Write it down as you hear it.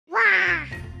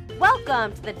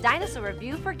Welcome to the Dinosaur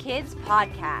Review for Kids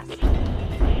podcast,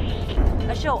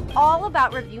 a show all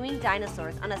about reviewing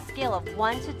dinosaurs on a scale of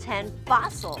 1 to 10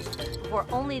 fossils before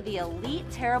only the elite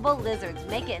terrible lizards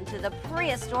make it into the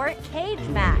prehistoric cage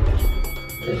match.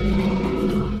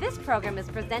 This program is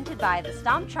presented by the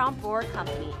Stomp Chomp Roar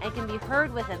Company and can be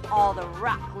heard within all the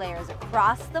rock layers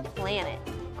across the planet.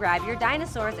 Grab your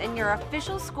dinosaurs and your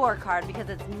official scorecard because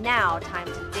it's now time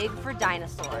to dig for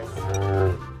dinosaurs.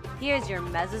 Here's your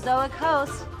Mesozoic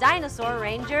host, Dinosaur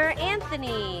Ranger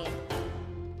Anthony.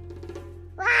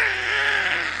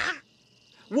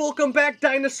 Welcome back,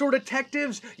 Dinosaur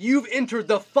Detectives! You've entered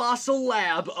the fossil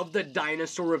lab of the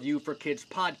Dinosaur Review for Kids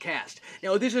podcast.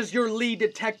 Now, this is your lead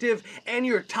detective and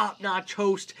your top-notch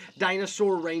host,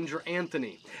 Dinosaur Ranger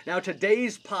Anthony. Now,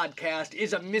 today's podcast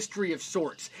is a mystery of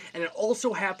sorts, and it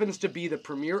also happens to be the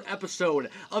premiere episode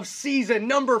of season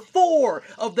number 4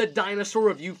 of the Dinosaur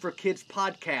Review for Kids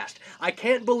podcast. I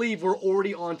can't believe we're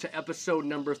already on to episode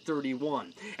number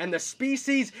 31. And the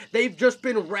species, they've just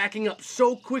been racking up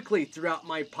so quickly throughout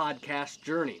my podcast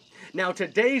journey. Now,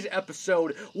 today's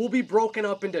episode will be broken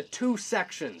up into 2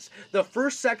 sections. The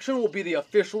first section will be the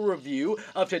official review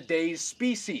of today's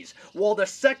species, while the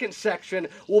second section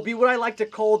will be what I like to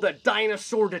call the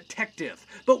Dinosaur Detective.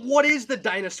 But what is the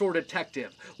Dinosaur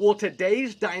Detective? Well,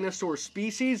 today's dinosaur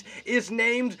species is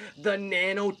named the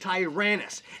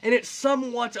Nanotyrannus, and it's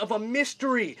somewhat of a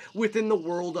mystery within the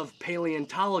world of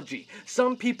paleontology.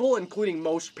 Some people, including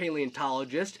most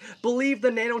paleontologists, believe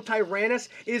the Nanotyrannus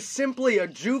is simply a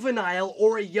juvenile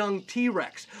or a young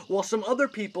T.Rex, while some other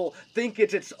people think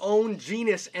it's its own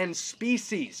genus and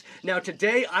species. Now,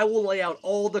 today I will lay out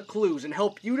all the clues and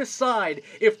help you decide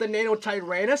if the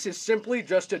Nanotyrannus is simply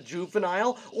just a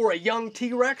juvenile or a young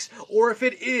T.Rex, or if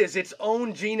it is its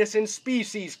own genus and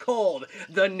species called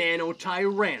the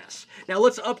Nanotyrannus. Now,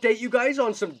 let's update you guys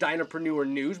on some dinopreneur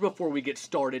news before we get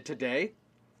started today.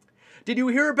 Did you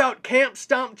hear about Camp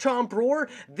Stomp Chomp Roar?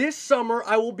 This summer,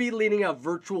 I will be leading a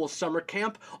virtual summer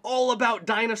camp all about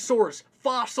dinosaurs,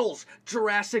 fossils,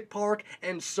 Jurassic Park,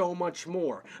 and so much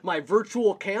more. My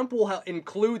virtual camp will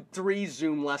include 3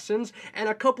 Zoom lessons and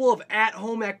a couple of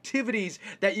at-home activities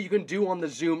that you can do on the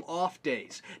Zoom off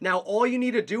days. Now, all you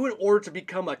need to do in order to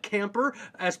become a camper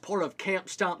as part of Camp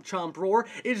Stomp Chomp Roar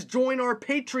is join our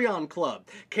Patreon club.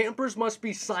 Campers must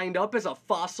be signed up as a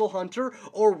fossil hunter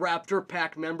or Raptor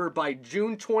Pack member by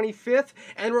June 25th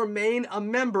and remain a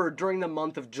member during the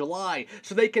month of July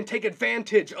so they can take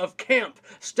advantage of Camp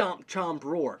Stomp Chomp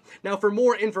Roar. Now, for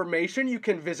more information, you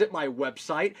can visit my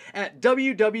website at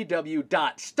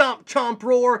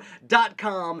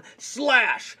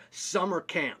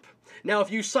www.stompchomproar.com/summercamp. Now,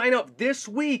 if you sign up this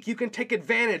week, you can take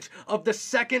advantage of the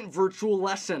second virtual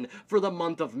lesson for the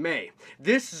month of May.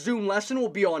 This Zoom lesson will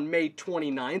be on May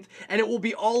 29th, and it will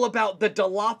be all about the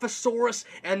Dilophosaurus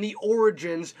and the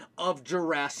origins of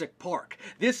Jurassic Park.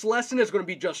 This lesson is going to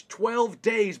be just 12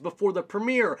 days before the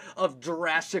premiere of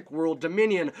Jurassic World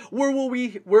Dominion, where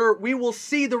we will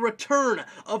see the return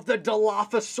of the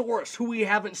Dilophosaurus, who we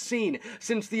haven't seen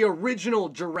since the original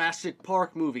Jurassic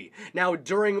Park movie. Now,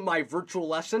 during my virtual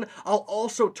lesson, I'll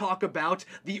also talk about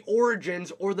the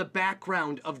origins or the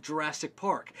background of Jurassic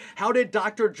Park. How did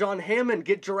Dr. John Hammond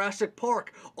get Jurassic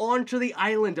Park onto the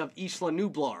island of Isla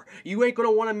Nublar? You ain't going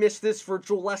to want to miss this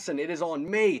virtual lesson. It is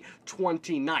on May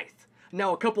 29th.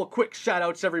 Now, a couple of quick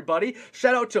shout-outs, everybody.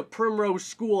 Shout-out to Primrose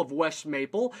School of West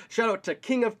Maple. Shout-out to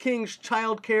King of Kings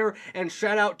Childcare. And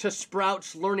shout-out to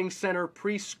Sprouts Learning Center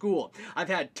Preschool. I've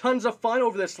had tons of fun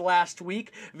over this last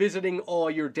week visiting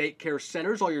all your daycare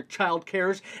centers, all your child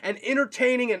cares, and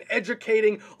entertaining and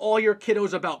educating all your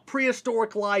kiddos about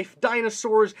prehistoric life,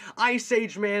 dinosaurs, Ice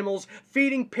Age mammals,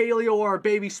 feeding paleo our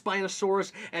baby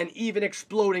Spinosaurus, and even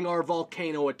exploding our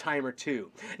volcano a time or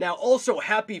two. Now, also,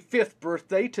 happy 5th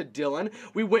birthday to Dylan.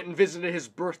 We went and visited his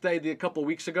birthday a couple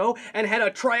weeks ago and had a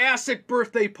Triassic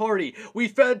birthday party. We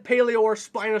fed paleo our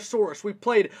Spinosaurus. We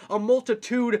played a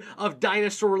multitude of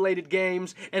dinosaur-related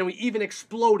games, and we even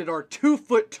exploded our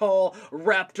 2-foot-tall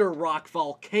Raptor rock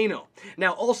volcano.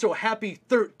 Now, also, happy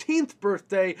 13th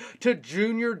birthday to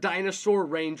Junior Dinosaur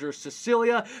Ranger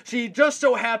Cecilia. She just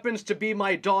so happens to be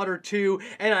my daughter, too,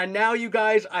 and now, you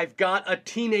guys, I've got a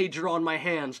teenager on my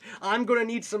hands. I'm going to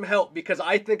need some help because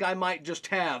I think I might just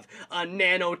have a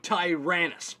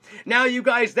Nanotyrannus. Now, you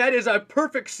guys, that is a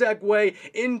perfect segue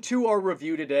into our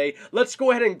review today. Let's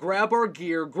go ahead and grab our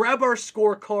gear, grab our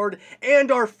scorecard,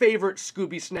 and our favorite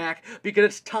Scooby snack, because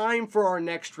it's time for our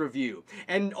next review.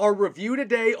 And our review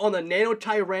today on the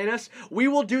Nanotyrannus, we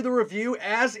will do the review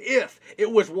as if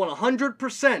it was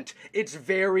 100% its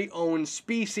very own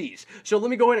species. So let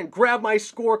me go ahead and grab my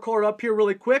scorecard up here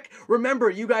really quick. Remember,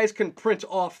 you guys can print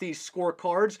off these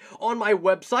scorecards on my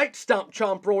website,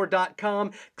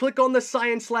 stompchomproar.com. Click on the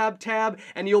Science Lab tab,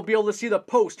 and you'll be able to see the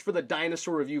post for the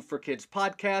Dinosaur Review for Kids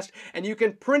podcast, and you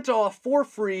can print off for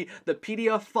free the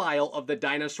PDF file of the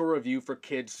Dinosaur Review for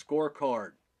Kids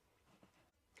scorecard.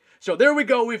 So there we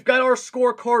go, we've got our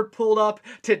scorecard pulled up.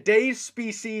 Today's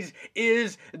species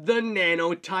is the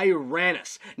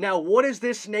Nanotyrannus. Now, what does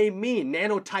this name mean,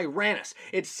 Nanotyrannus?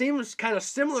 It seems kind of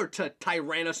similar to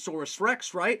Tyrannosaurus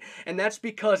Rex, right? And that's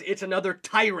because it's another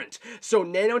tyrant. So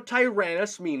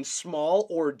Nanotyrannus means small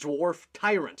or dwarf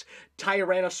tyrant.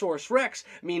 Tyrannosaurus Rex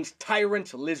means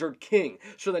tyrant lizard king.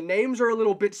 So the names are a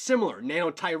little bit similar.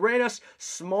 Nanotyrannus,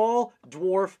 small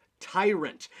dwarf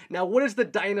tyrant. Now, what is the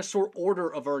dinosaur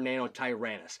order of our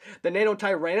Nanotyrannus? The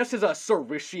Nanotyrannus is a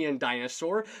Saurischian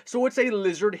dinosaur, so it's a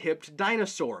lizard-hipped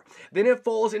dinosaur. Then it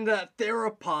falls into that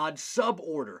theropod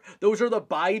suborder. Those are the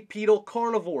bipedal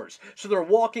carnivores, so they're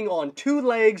walking on two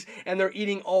legs and they're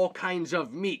eating all kinds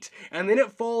of meat. And then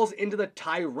it falls into the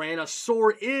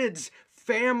Tyrannosaurids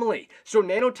family. So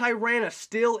Nanotyrannus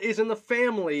still is in the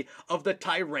family of the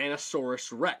Tyrannosaurus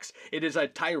Rex. It is a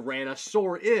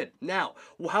Tyrannosaurid. Now,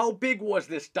 how big was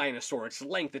this dinosaur? Its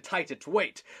length, its height, its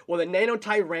weight? Well, the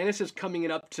Nanotyrannus is coming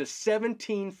in up to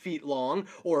 17 feet long,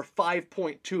 or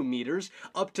 5.2 meters,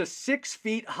 up to 6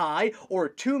 feet high, or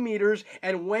 2 meters,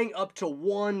 and weighing up to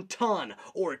 1 ton,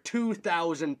 or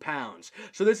 2,000 pounds.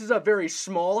 So this is a very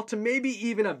small to maybe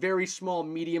even a very small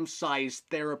medium-sized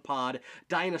theropod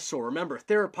dinosaur. Remember,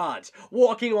 theropods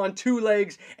walking on two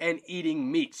legs and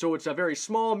eating meat. So it's a very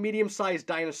small, medium-sized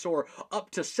dinosaur up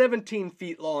to 17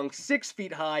 feet long, 6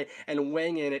 feet high, and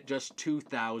weighing in at just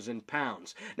 2,000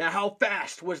 pounds. Now, how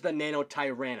fast was the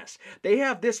Nanotyrannus? They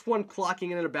have this one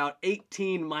clocking in at about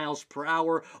 18 miles per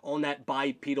hour on that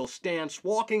bipedal stance,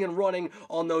 walking and running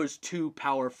on those two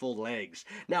powerful legs.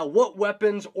 Now, what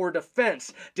weapons or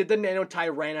defense did the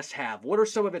Nanotyrannus have? What are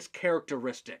some of its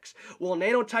characteristics? Well,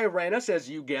 Nanotyrannus, as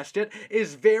you guessed it,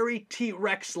 is very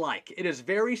T.Rex-like. It is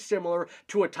very similar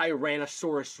to a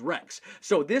Tyrannosaurus Rex.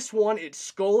 So this one, its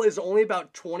skull is only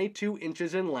about 22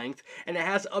 inches in length, and it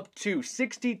has up to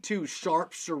 62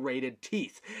 sharp serrated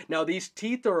teeth. Now, these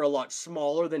teeth are a lot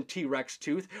smaller than T.Rex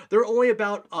tooth. They're only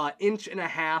about an inch and a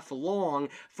half long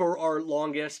for our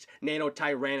longest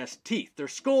Nanotyrannus teeth. Their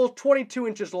skull, 22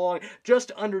 inches long,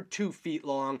 just under 2 feet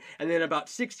long, and then about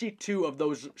 62 of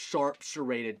those sharp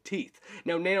serrated teeth.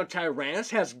 Now, Nanotyrannus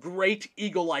has great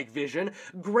eagle-like vision,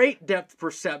 great depth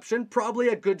perception, probably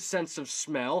a good sense of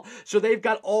smell. So they've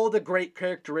got all the great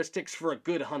characteristics for a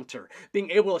good hunter,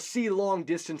 being able to see long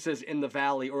distances in the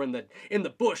valley or in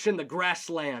the bush, in the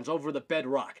grasslands, over the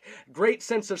bedrock. Great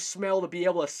sense of smell to be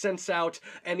able to sense out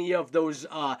any of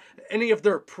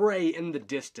their prey in the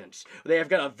distance. They have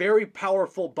got a very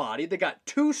powerful body. They got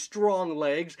 2 strong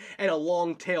legs and a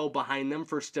long tail behind them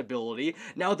for stability.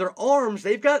 Now, their arms,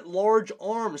 they've got large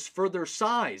arms for their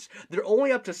size. They're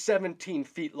only up to 17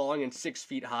 feet long and 6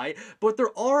 feet high, but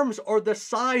their arms are the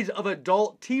size of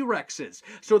adult T-Rexes.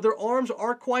 So their arms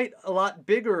are quite a lot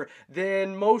bigger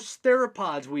than most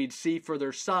theropods we'd see for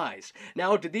their size.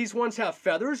 Now, did these ones have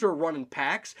feathers or run in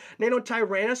packs?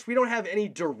 Nanotyrannus, we don't have any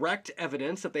direct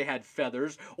evidence that they had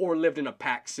feathers or lived in a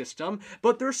pack system,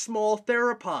 but they're small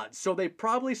theropods, so they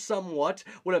probably somewhat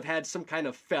would have had some kind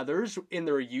of feathers in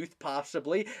their youth,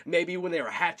 possibly, maybe when they were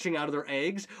hatching out of their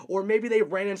eggs, or maybe they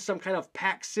ran in some kind of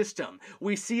pack system.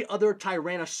 We see other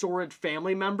Tyrannosaurid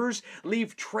family members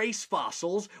leave trace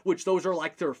fossils, which those are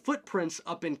like their footprints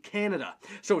up in Canada.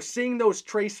 So seeing those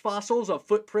trace fossils of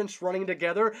footprints running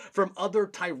together from other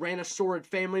Tyrannosaurid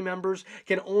family members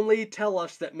can only tell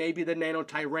us that maybe the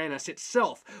Nanotyrannus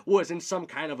itself was in some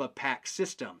kind of a pack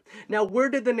system. Now, where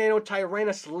did the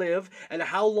Nanotyrannus live, and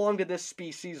how long did this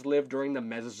species live during the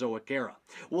Mesozoic era?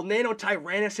 Well,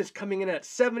 Nanotyrannus is coming in at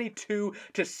 72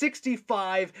 to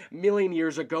 65 million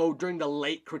years ago during the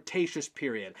late Cretaceous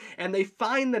period. And they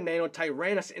find the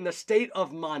Nanotyrannus in the state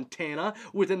of Montana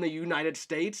within the United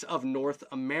States of North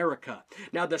America.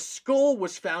 Now, the skull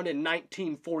was found in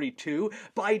 1942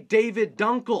 by David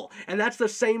Dunkel, and that's the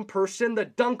same person the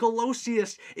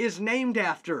Dunkelosius is named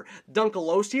after.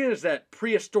 Dunkelosius is that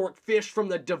prehistoric fish from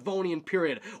the Devonian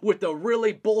period with the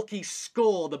really bulky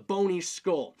skull, the bony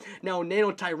skull. Now,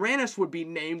 Nanotyrannus would be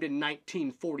named in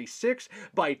 1946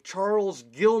 by Charles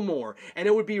Gilmore, and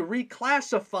it would be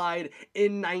reclassified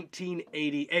in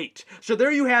 1988. So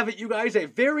there you have it, you guys, a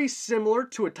very similar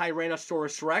to a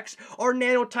Tyrannosaurus Rex. Our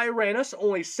Nanotyrannus,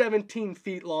 only 17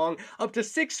 feet long, up to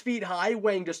 6 feet high,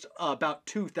 weighing just about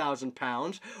 2,000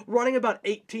 pounds, running about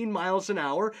 18 miles an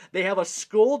hour. They have a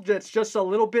skull that's just a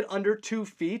little bit under 2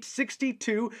 feet,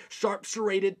 62 sharp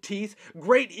serrated teeth,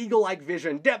 great eagle-like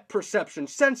vision, depth perception,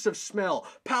 sense of smell,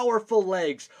 powerful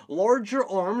legs, larger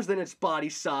arms than its body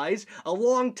size, a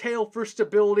long tail for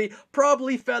stability,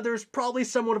 probably feathers, probably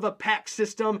somewhat of a pack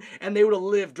system, and they would have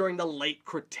lived during the late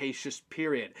Cretaceous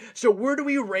period. So where do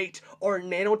we rate our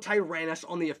Nanotyrannus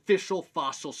on the official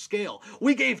fossil scale?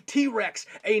 We gave T.Rex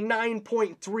a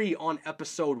 9.3 on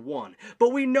episode 1,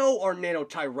 but we know our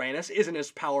Nanotyrannus isn't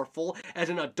as powerful as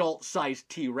an adult-sized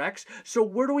T.Rex, so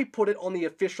where do we put it on the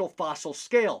official fossil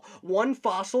scale? 1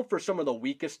 fossil for some of the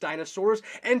weakest dinosaurs,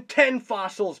 and 10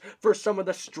 fossils for some of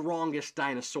the strongest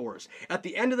dinosaurs. At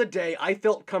the end of the day, I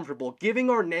felt comfortable giving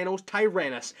our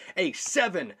Nanotyrannus a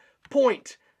 7.9.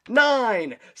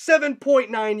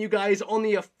 7.9, you guys, on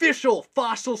the official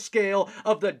fossil scale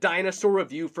of the Dinosaur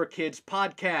Review for Kids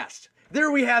podcast. There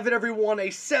we have it, everyone, a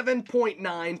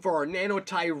 7.9 for our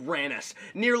Nanotyrannus,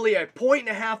 nearly a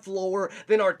 1.5 lower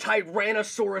than our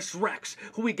Tyrannosaurus Rex,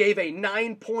 who we gave a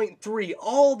 9.3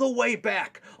 all the way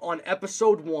back on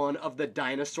episode 1 of the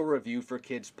Dinosaur Review for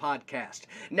Kids podcast.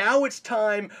 Now it's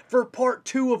time for part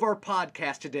 2 of our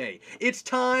podcast today. It's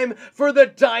time for the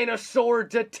Dinosaur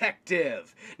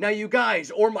Detective. Now, you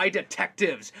guys, or my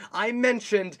detectives, I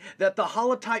mentioned that the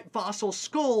holotype fossil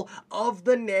skull of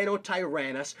the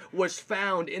Nanotyrannus was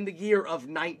found in the year of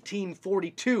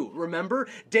 1942. Remember,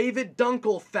 David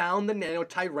Dunkel found the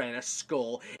Nanotyrannus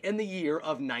skull in the year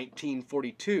of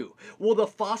 1942. Well, the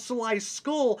fossilized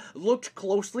skull looked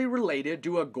closely related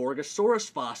to a Gorgosaurus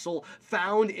fossil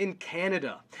found in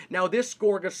Canada. Now, this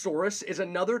Gorgosaurus is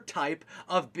another type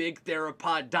of big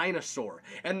theropod dinosaur,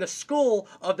 and the skull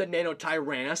of the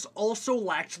Nanotyrannus also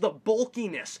lacked the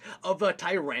bulkiness of a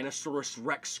Tyrannosaurus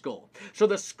Rex skull. So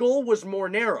the skull was more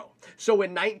narrow. So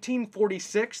in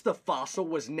 1946, the fossil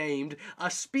was named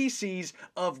a species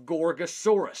of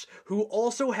Gorgosaurus, who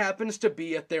also happens to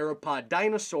be a theropod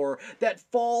dinosaur that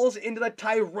falls into the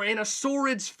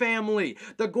Tyrannosaurids family.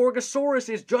 The Gorgosaurus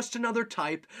is just another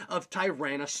type of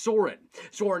Tyrannosaurid.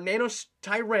 So our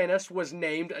Nanotyrannus was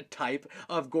named a type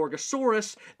of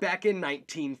Gorgosaurus back in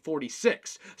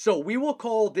 1946. So we will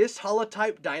call this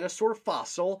holotype dinosaur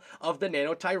fossil of the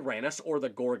Nanotyrannus, or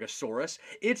the Gorgosaurus,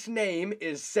 its name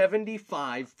is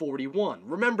 7541.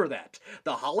 Remember that.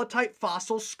 The holotype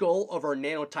fossil skull of our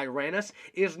Nanotyrannus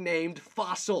is named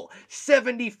Fossil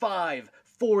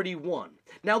 7541.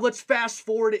 Now let's fast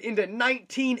forward into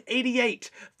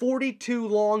 1988, 42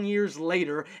 long years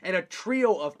later, and a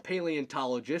trio of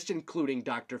paleontologists, including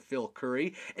Dr. Phil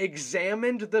Curry,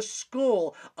 examined the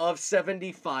skull of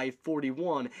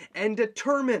 7541 and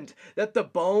determined that the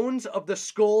bones of the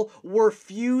skull were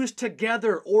fused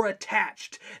together or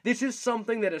attached. This is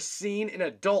something that is seen in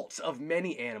adults of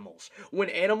many animals. When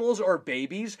animals are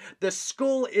babies, the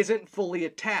skull isn't fully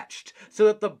attached, so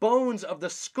that the bones of the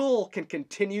skull can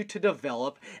continue to develop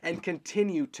and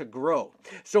continue to grow.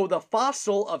 So the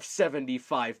fossil of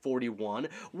 7541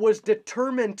 was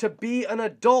determined to be an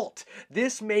adult.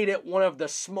 This made it one of the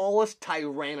smallest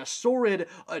tyrannosaurid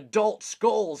adult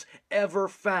skulls ever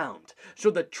found. So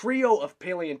the trio of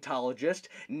paleontologists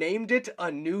named it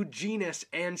a new genus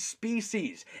and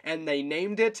species, and they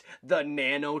named it the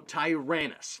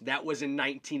Nanotyrannus. That was in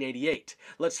 1988.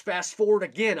 Let's fast forward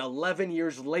again 11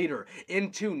 years later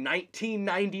into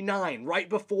 1999, right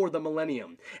before the millennium.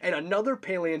 And another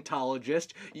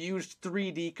paleontologist used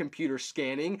 3D computer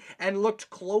scanning and looked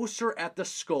closer at the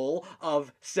skull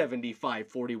of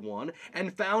 7541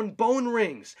 and found bone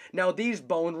rings. Now, these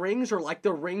bone rings are like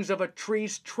the rings of a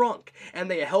tree's trunk, and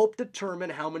they help determine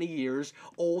how many years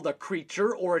old a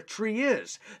creature or a tree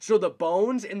is. So the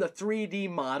bones in the 3D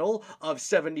model of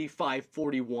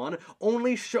 7541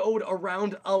 only showed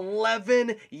around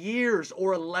 11 years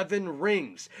or 11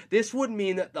 rings. This would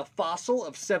mean that the fossil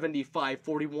of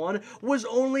 7541 was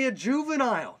only a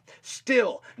juvenile.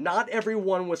 Still, not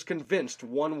everyone was convinced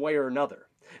one way or another.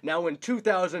 Now in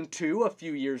 2002, a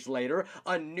few years later,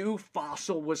 a new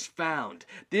fossil was found.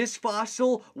 This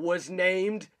fossil was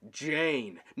named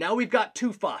Jane. Now we've got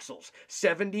two fossils,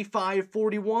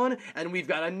 7541, and we've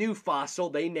got a new fossil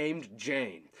they named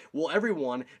Jane. Well,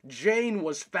 everyone, Jane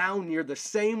was found near the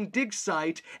same dig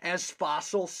site as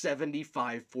fossil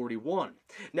 7541.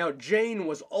 Now, Jane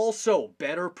was also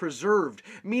better preserved,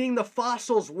 meaning the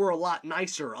fossils were a lot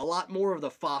nicer, a lot more of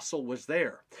the fossil was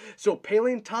there. So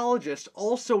paleontologists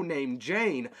also named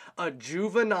Jane a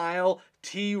juvenile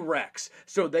T.Rex.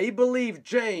 So they believe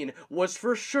Jane was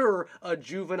for sure a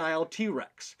juvenile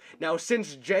T.Rex. Now,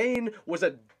 since Jane was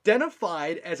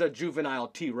identified as a juvenile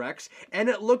T.Rex and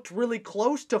it looked really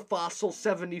close to fossil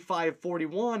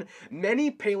 7541, many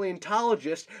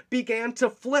paleontologists began to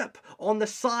flip on the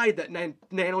side that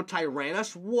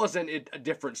Nanotyrannus wasn't a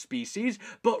different species,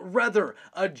 but rather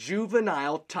a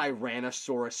juvenile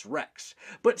Tyrannosaurus rex.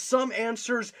 But some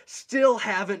answers still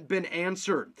haven't been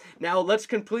answered. Now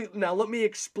let me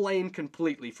explain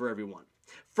completely for everyone.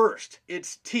 First,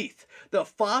 its teeth. The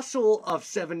fossil of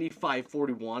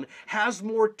 7541 has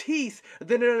more teeth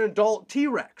than an adult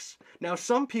T-Rex. Now,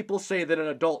 some people say that an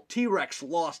adult T-Rex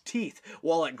lost teeth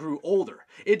while it grew older.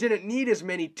 It didn't need as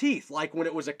many teeth like when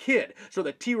it was a kid, so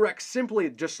the T-Rex simply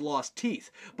just lost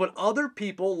teeth. But other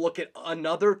people look at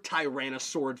another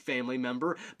Tyrannosaurid family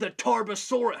member, the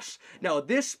Tarbosaurus. Now,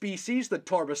 this species, the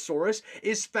Tarbosaurus,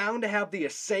 is found to have the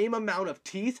same amount of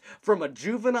teeth from a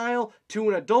juvenile to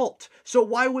an adult. So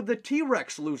why would the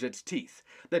T-Rex lose its teeth?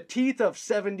 The teeth of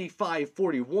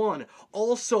 7541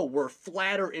 also were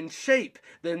flatter in shape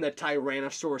than the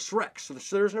Tyrannosaurus rex.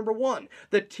 So there's number one.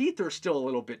 The teeth are still a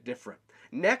little bit different.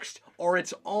 Next are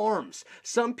its arms.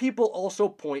 Some people also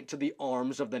point to the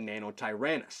arms of the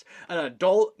Nanotyrannus. An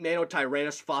adult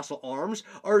Nanotyrannus fossil arms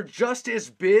are just as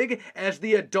big as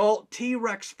the adult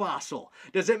T-Rex fossil.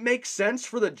 Does it make sense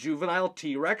for the juvenile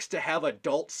T-Rex to have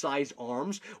adult-sized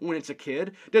arms when it's a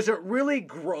kid? Does it really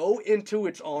grow into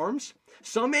its arms?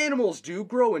 Some animals do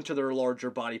grow into their larger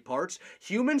body parts.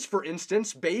 Humans, for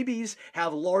instance, babies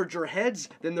have larger heads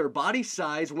than their body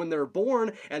size when they're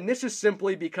born, and this is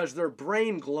simply because their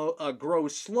brain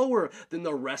grows slower than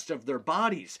the rest of their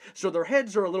bodies. So their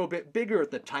heads are a little bit bigger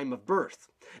at the time of birth.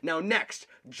 Now next,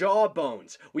 jaw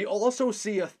bones. We also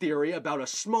see a theory about a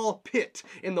small pit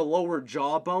in the lower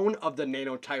jawbone of the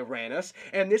Nanotyrannus,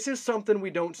 and this is something we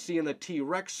don't see in the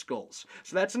T-Rex skulls.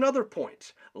 So that's another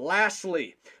point.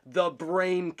 Lastly, the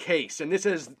brain case, and this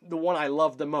is the one I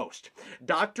love the most.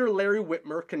 Dr. Larry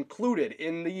Whitmer concluded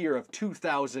in the year of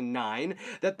 2009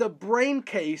 that the brain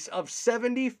case of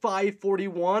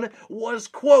 7541 was,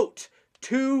 quote,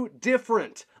 too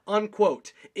different,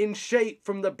 unquote, in shape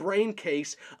from the brain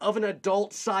case of an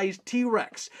adult-sized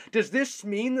T-Rex. Does this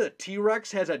mean the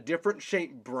T-Rex has a different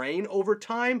shaped brain over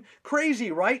time?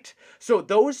 Crazy, right? So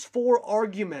those four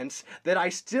arguments that I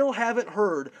still haven't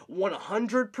heard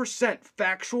 100%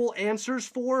 factual answers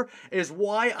for is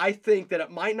why I think that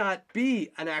it might not be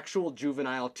an actual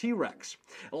juvenile T-Rex.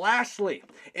 Lastly,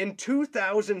 in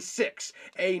 2006,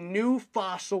 a new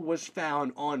fossil was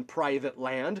found on private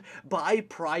land by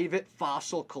private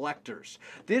fossil collectors.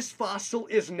 This fossil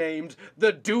is named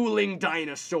the dueling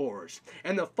dinosaurs,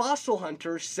 and the fossil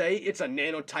hunters say it's a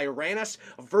Nanotyrannus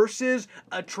versus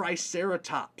a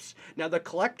Triceratops. Now the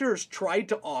collectors tried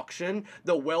to auction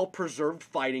the well-preserved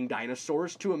fighting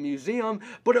dinosaurs to a museum,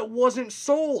 but it wasn't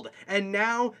sold, and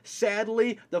now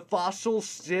sadly the fossils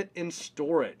sit in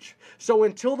storage. So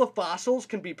until the fossils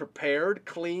can be prepared,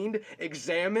 cleaned,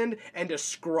 examined, and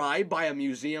described by a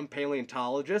museum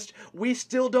paleontologist, we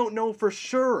still don't know for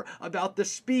sure about the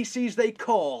species they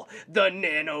call the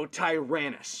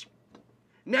Nanotyrannus.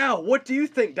 Now, what do you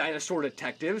think, dinosaur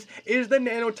detectives? Is the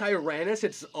Nanotyrannus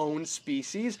its own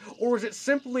species, or is it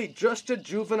simply just a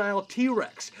juvenile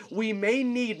T-Rex? We may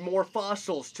need more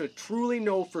fossils to truly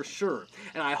know for sure,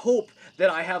 and I hope that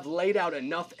I have laid out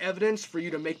enough evidence for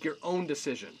you to make your own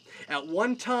decision. At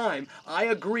one time, I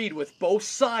agreed with both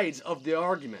sides of the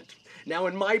argument. Now,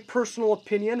 in my personal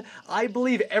opinion, I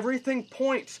believe everything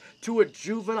points to a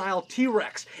juvenile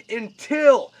T-Rex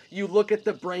until you look at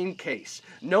the brain case.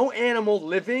 No animal,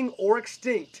 living or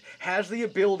extinct, has the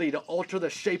ability to alter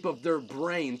the shape of their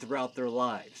brain throughout their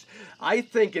lives. I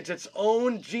think it's its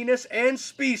own genus and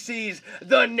species,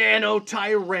 the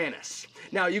Nanotyrannus.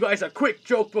 Now, you guys, a quick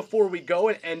joke before we go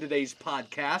and end today's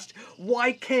podcast.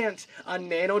 Why can't a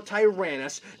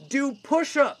Nanotyrannus do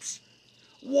push-ups?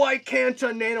 Why can't a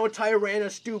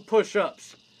Nanotyrannus do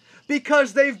push-ups?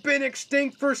 Because they've been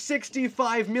extinct for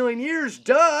 65 million years,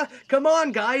 duh! Come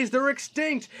on, guys, they're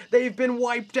extinct. They've been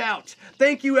wiped out.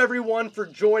 Thank you, everyone, for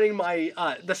joining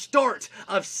the start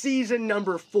of season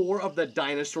number 4 of the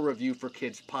Dinosaur Review for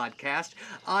Kids podcast.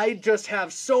 I just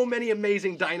have so many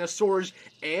amazing dinosaurs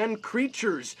and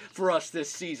creatures for us this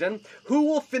season. Who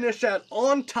will finish out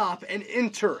on top and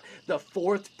enter the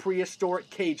 4th prehistoric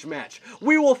cage match?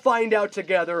 We will find out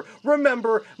together.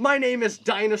 Remember, my name is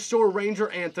Dinosaur Ranger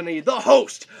Anthony, the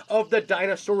host of the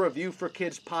Dinosaur Review for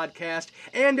Kids podcast,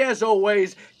 and as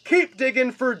always, keep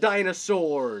digging for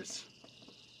dinosaurs.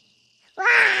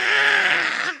 Wow!